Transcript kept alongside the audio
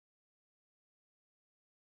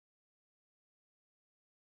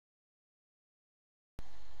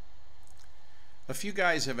A few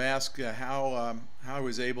guys have asked how I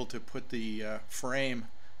was able to put the frame,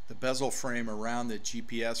 the bezel frame around the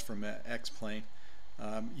GPS from X-Plane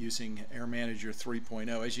using Air Manager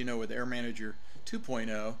 3.0. As you know, with Air Manager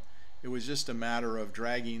 2.0, it was just a matter of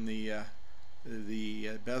dragging the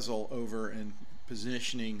bezel over and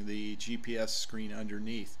positioning the GPS screen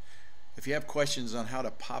underneath. If you have questions on how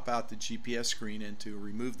to pop out the GPS screen and to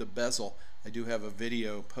remove the bezel, I do have a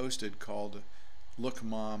video posted called "Look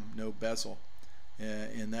Mom, No Bezel."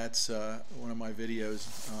 And that's one of my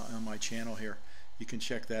videos on my channel here. You can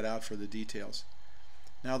check that out for the details.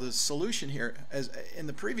 Now the solution here, as in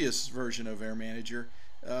the previous version of Air Manager,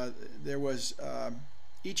 there was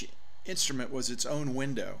each instrument was its own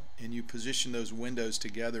window, and you position those windows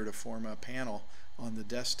together to form a panel on the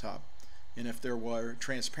desktop. And if there were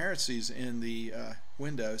transparencies in the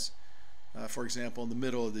windows, for example in the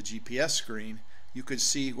middle of the GPS screen, you could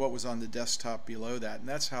see what was on the desktop below that, and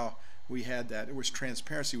that's how we had that. It was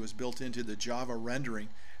transparency was built into the Java rendering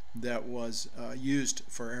that was used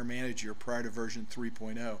for Air Manager prior to version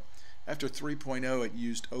 3.0. After 3.0, it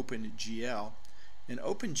used OpenGL, and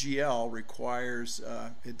OpenGL requires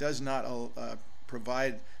it does not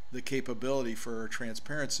provide the capability for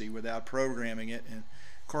transparency without programming it, and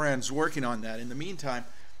Coran's working on that. In the meantime,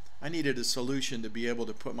 I needed a solution to be able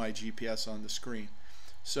to put my GPS on the screen.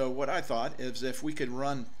 So what I thought is if we could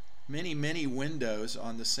run many windows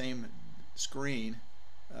on the same screen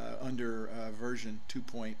under version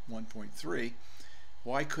 2.1.3,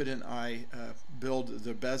 why couldn't I build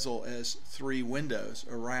the bezel as 3 windows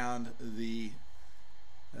around the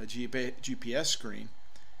GPS screen,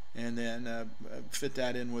 and then fit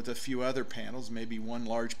that in with a few other panels, maybe one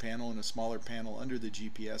large panel and a smaller panel under the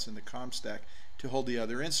GPS and the COM stack to hold the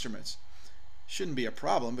other instruments. Shouldn't be a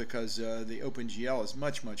problem because the OpenGL is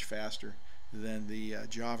much faster than the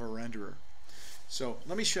Java renderer. So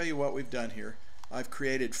let me show you what we've done here. I've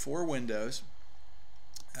created 4 windows.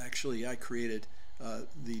 Actually, I created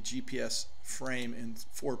the GPS frame in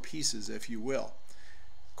 4 pieces, if you will.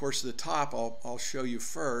 Of course, the top I'll show you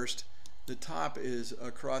first. The top is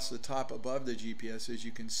across the top above the GPS, as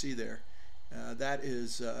you can see there. That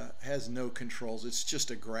is has no controls. It's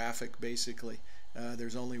just a graphic, basically.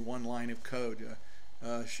 There's only one line of code.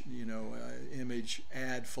 Image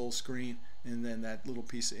add full screen, and then that little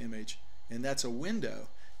piece of image, and that's a window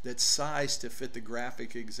that's sized to fit the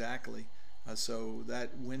graphic exactly. So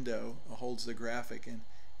that window holds the graphic,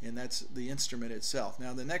 and that's the instrument itself.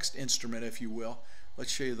 Now the next instrument, if you will,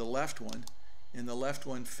 let's show you the left one, and the left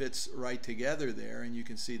one fits right together there, and you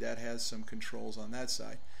can see that has some controls on that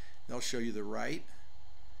side. I'll show you the right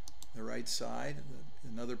side,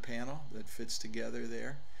 another panel that fits together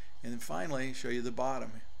there, and then finally show you the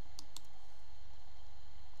bottom.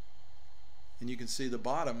 And you can see the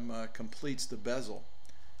bottom completes the bezel.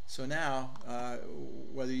 So now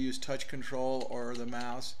whether you use touch control or the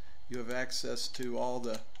mouse, you have access to all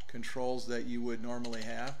the controls that you would normally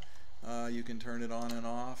have. You can turn it on and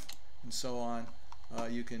off and so on.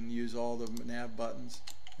 You can use all the nav buttons,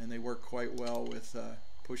 and they work quite well with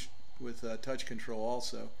touch control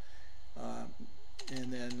also.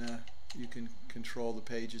 And then you can control the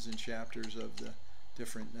pages and chapters of the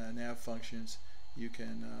different nav functions. You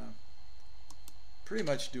can pretty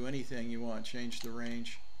much do anything you want. Change the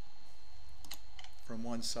range from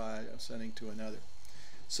one side of setting to another.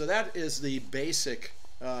 So that is the basic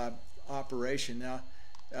operation. Now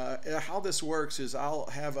how this works is I'll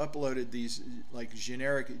have uploaded these like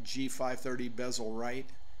generic G530 bezel right,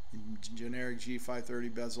 generic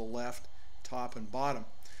G530 bezel left, top and bottom.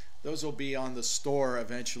 Those will be on the store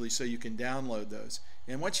eventually, so you can download those.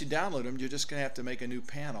 And once you download them, you're just going to have to make a new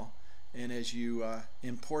panel. And as you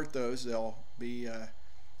import those, they'll be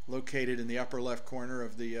located in the upper left corner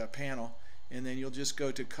of the panel. And then you'll just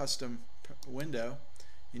go to Custom Window,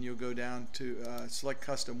 and you'll go down to select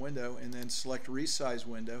Custom Window, and then select Resize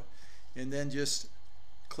Window, and then just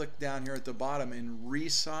click down here at the bottom and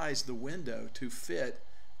resize the window to fit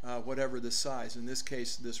whatever the size. In this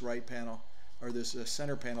case, this right panel, or this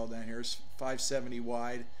center panel down here, is 570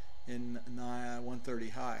 wide and 130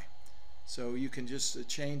 high. So you can just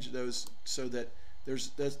change those so that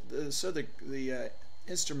the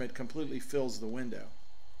instrument completely fills the window.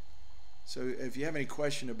 So if you have any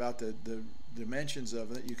question about the dimensions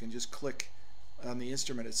of it, you can just click on the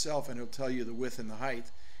instrument itself, and it'll tell you the width and the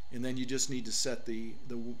height, and then you just need to set the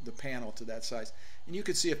panel to that size. And you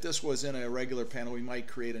can see if this was in a regular panel, we might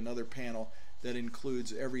create another panel that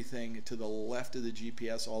includes everything to the left of the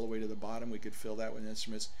GPS all the way to the bottom. We could fill that with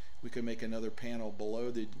instruments. We could make another panel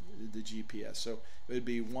below the GPS. So it would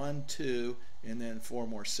be 1, 2, and then 4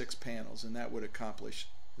 more, 6 panels, and that would accomplish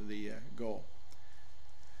the goal.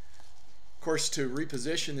 Of course, to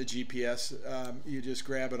reposition the GPS, you just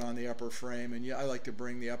grab it on the upper frame, and I like to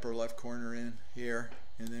bring the upper left corner in here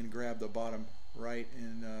and then grab the bottom right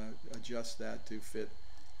and adjust that to fit.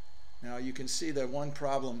 Now you can see that one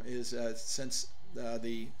problem is since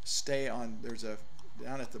the stay on, there's a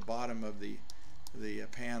down at the bottom of the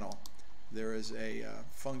panel there is a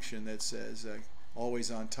function that says always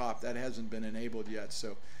on top. That hasn't been enabled yet,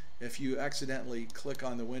 so if you accidentally click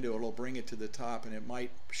on the window, it'll bring it to the top and it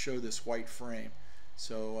might show this white frame.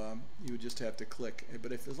 So you just have to click,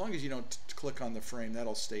 but as long as you don't click on the frame,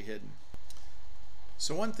 that'll stay hidden.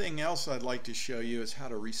 So one thing else I'd like to show you is how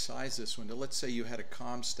to resize this window. Let's say you had a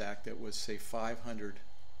comm stack that was, say, 500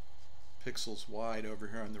 pixels wide over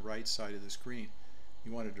here on the right side of the screen.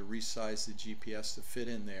 You wanted to resize the GPS to fit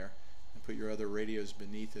in there and put your other radios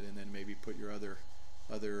beneath it, and then maybe put your other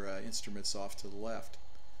instruments off to the left.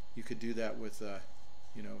 You could do that with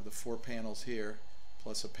you know, the 4 panels here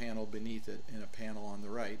plus a panel beneath it and a panel on the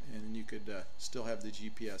right, and then you could still have the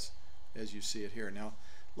GPS as you see it here. Now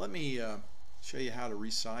let me show you how to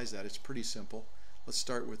resize that. It's pretty simple. Let's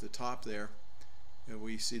start with the top there.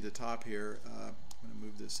 We see the top here. I'm going to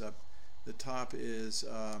move this up. The top is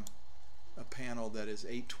a panel that is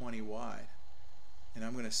 820 wide, and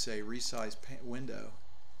I'm going to say resize window,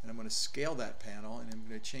 and I'm going to scale that panel, and I'm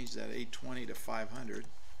going to change that 820 to 500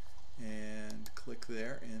 and click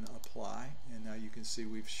there and apply, and now you can see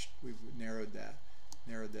we've narrowed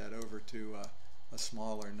that over to a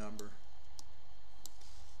smaller number.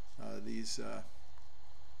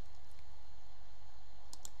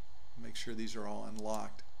 Make sure these are all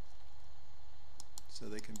unlocked so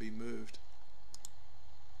they can be moved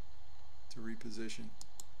to reposition.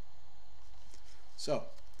 So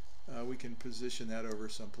we can position that over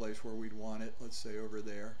someplace where we'd want it. Let's say over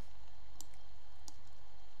there,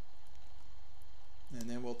 and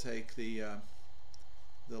then we'll take the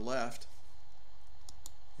left,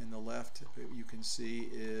 and the left you can see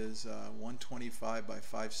is 125 by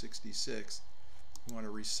 566. We want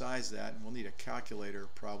to resize that, and we'll need a calculator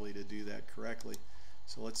probably to do that correctly.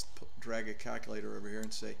 So let's drag a calculator over here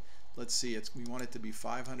and say, let's see, we want it to be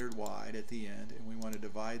 500 wide at the end, and we want to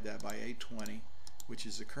divide that by 820, which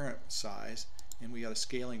is the current size, and we got a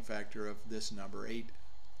scaling factor of this number,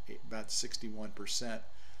 about 61%.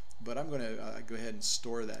 But I'm going to go ahead and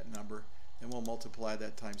store that number, and we'll multiply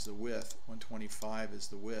that times the width. 125 is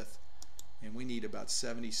the width, and we need about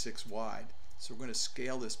 76 wide. So we're going to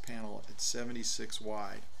scale this panel at 76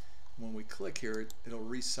 wide. When we click here, it'll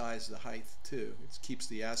resize the height too. It keeps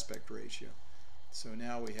the aspect ratio. So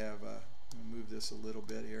now we have, we'll move this a little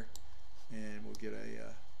bit here, and we'll get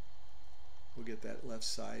that left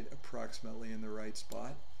side approximately in the right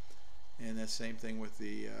spot. And the same thing with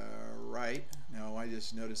the right. Now I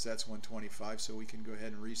just noticed that's 125, so we can go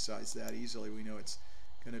ahead and resize that easily. We know it's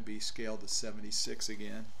going to be scaled to 76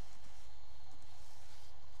 again.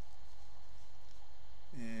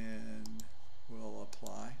 And we'll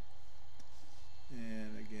apply.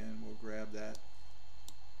 And again, we'll grab that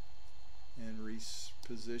and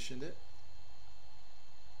repositioned it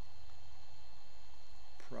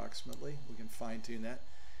approximately. We can fine-tune that.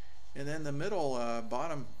 And then the middle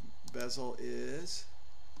bottom bezel is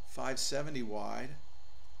 570 wide.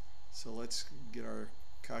 So let's get our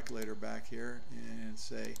calculator back here and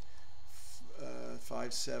say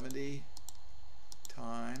 570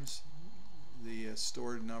 times the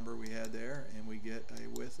stored number we had there, and we get a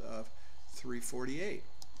width of 348.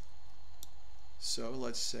 So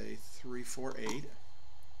let's say 348.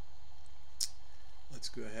 Let's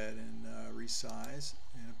go ahead and resize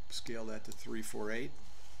and scale that to 348.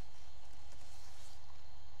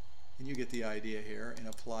 And you get the idea here, and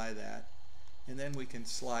apply that. And then we can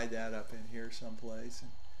slide that up in here someplace.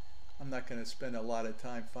 And I'm not going to spend a lot of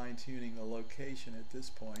time fine-tuning the location at this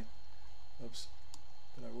point. Oops.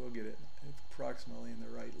 But I will get it approximately in the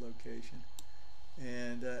right location.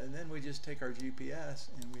 And then we just take our GPS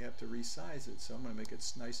and we have to resize it. So I'm going to make it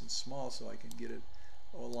nice and small so I can get it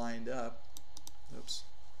all lined up. Oops.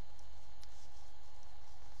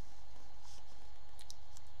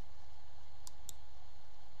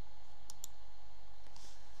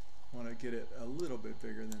 I want to get it a little bit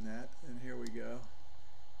bigger than that. And here we go.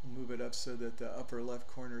 We'll move it up so that the upper left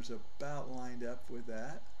corner is about lined up with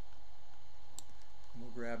that. And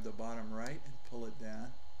we'll grab the bottom right and pull it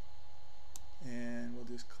down, and we'll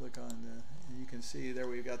just click on and you can see there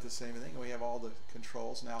we've got the same thing. We have all the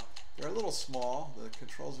controls. Now they're a little small, the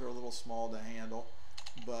controls are a little small to handle,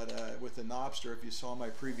 but with the knobster, if you saw my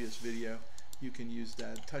previous video, you can use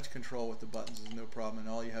that touch control with the buttons. Is no problem, and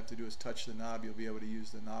all you have to do is touch the knob. You'll be able to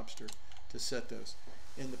use the knobster to set those.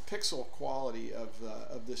 In the pixel quality of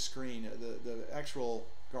this screen, the actual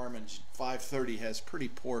Garmin 530 has pretty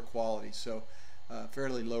poor quality, so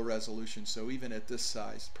fairly low resolution. So even at this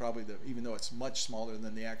size, probably even though it's much smaller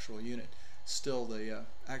than the actual unit, still the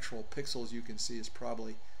actual pixels you can see is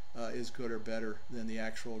probably as good or better than the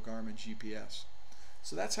actual Garmin GPS.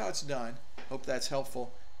 So that's how it's done. Hope that's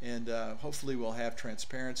helpful, and hopefully we'll have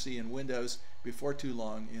transparency in Windows before too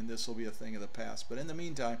long, and this will be a thing of the past. But in the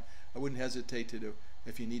meantime, I wouldn't hesitate to do,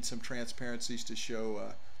 if you need some transparencies to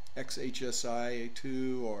show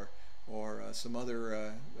XHSI2 or some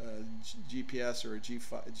other GPS or a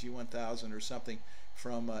G1000 or something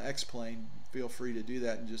from X-Plane, feel free to do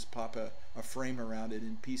that and just pop a frame around it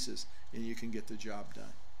in pieces, and you can get the job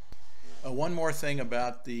done. One more thing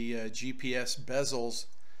about the GPS bezels.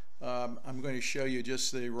 I'm going to show you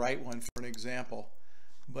just the right one for an example.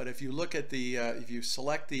 But if you look at the, if you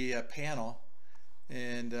select the panel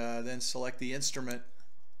and then select the instrument,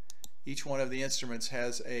 each one of the instruments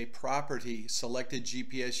has a property, selected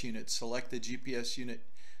GPS unit. Select the GPS unit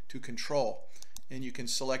to control, and you can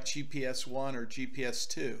select GPS 1 or GPS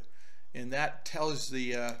 2, and that tells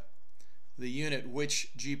the unit which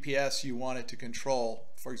GPS you want it to control.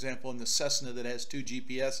 For example, in the Cessna that has 2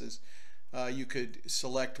 GPSs, you could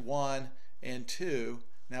select 1 and 2.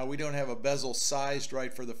 Now we don't have a bezel sized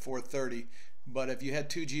right for the 430, but if you had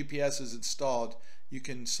 2 GPSs installed, you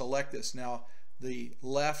can select this. Now the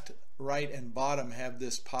left, right, and bottom have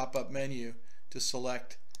this pop-up menu to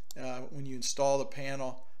select when you install the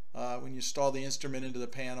panel. When you install the instrument into the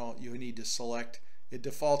panel, you need to select. It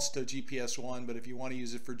defaults to GPS 1, but if you want to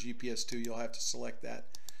use it for GPS 2, you'll have to select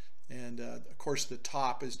that. And of course the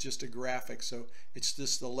top is just a graphic, so it's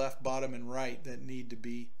just the left, bottom, and right that need to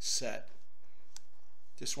be set.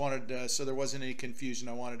 Just wanted, so there wasn't any confusion,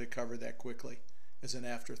 I wanted to cover that quickly as an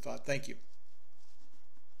afterthought. Thank you.